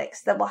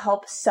topics that will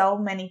help so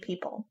many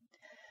people.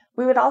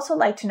 We would also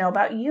like to know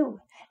about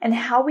you and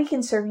how we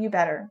can serve you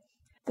better.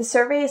 The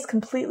survey is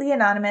completely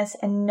anonymous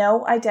and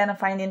no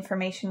identifying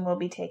information will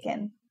be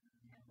taken.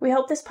 We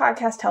hope this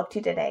podcast helped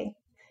you today.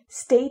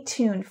 Stay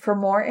tuned for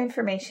more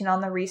information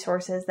on the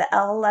resources that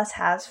LLS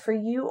has for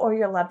you or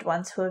your loved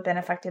ones who have been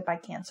affected by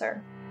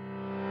cancer.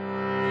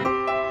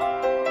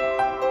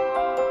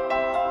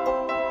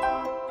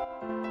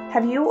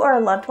 Have you or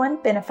a loved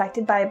one been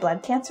affected by a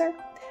blood cancer?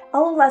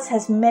 LLS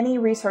has many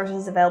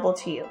resources available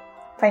to you: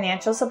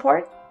 financial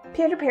support,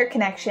 peer-to-peer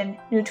connection,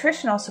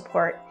 nutritional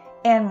support,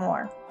 and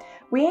more.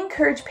 We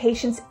encourage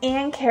patients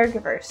and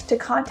caregivers to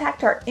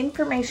contact our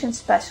information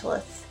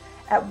specialists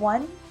at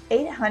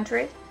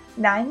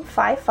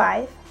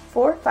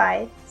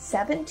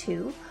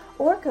 1-800-955-4572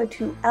 or go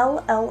to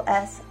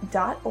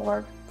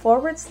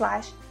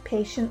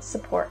lls.org/patient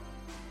support.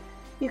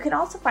 You can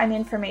also find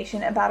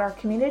information about our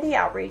community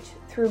outreach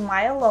through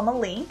Myeloma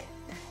Link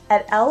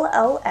at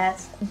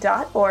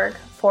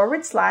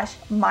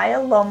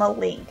lls.org/myeloma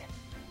link.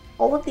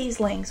 All of these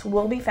links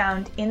will be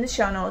found in the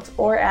show notes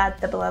or at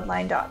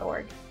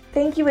thebloodline.org.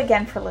 Thank you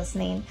again for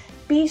listening.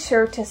 Be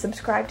sure to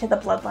subscribe to The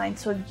Bloodline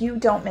so you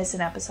don't miss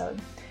an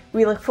episode.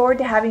 We look forward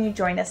to having you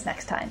join us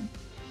next time.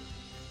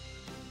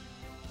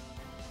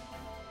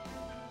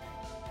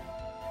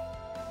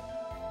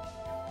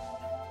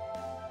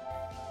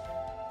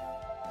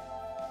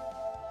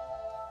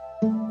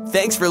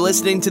 Thanks for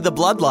listening to The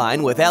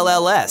Bloodline with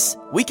LLS.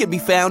 We can be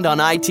found on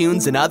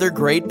iTunes and other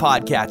great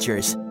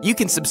podcatchers. You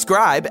can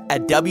subscribe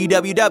at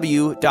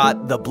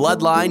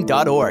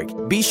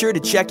www.thebloodline.org. Be sure to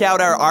check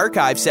out our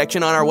archive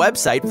section on our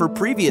website for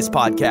previous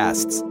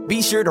podcasts.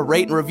 Be sure to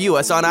rate and review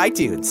us on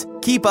iTunes.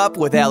 Keep up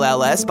with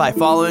LLS by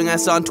following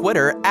us on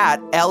Twitter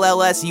at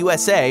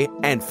LLSUSA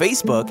and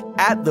Facebook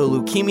at the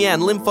Leukemia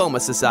and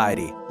Lymphoma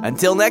Society.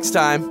 Until next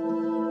time.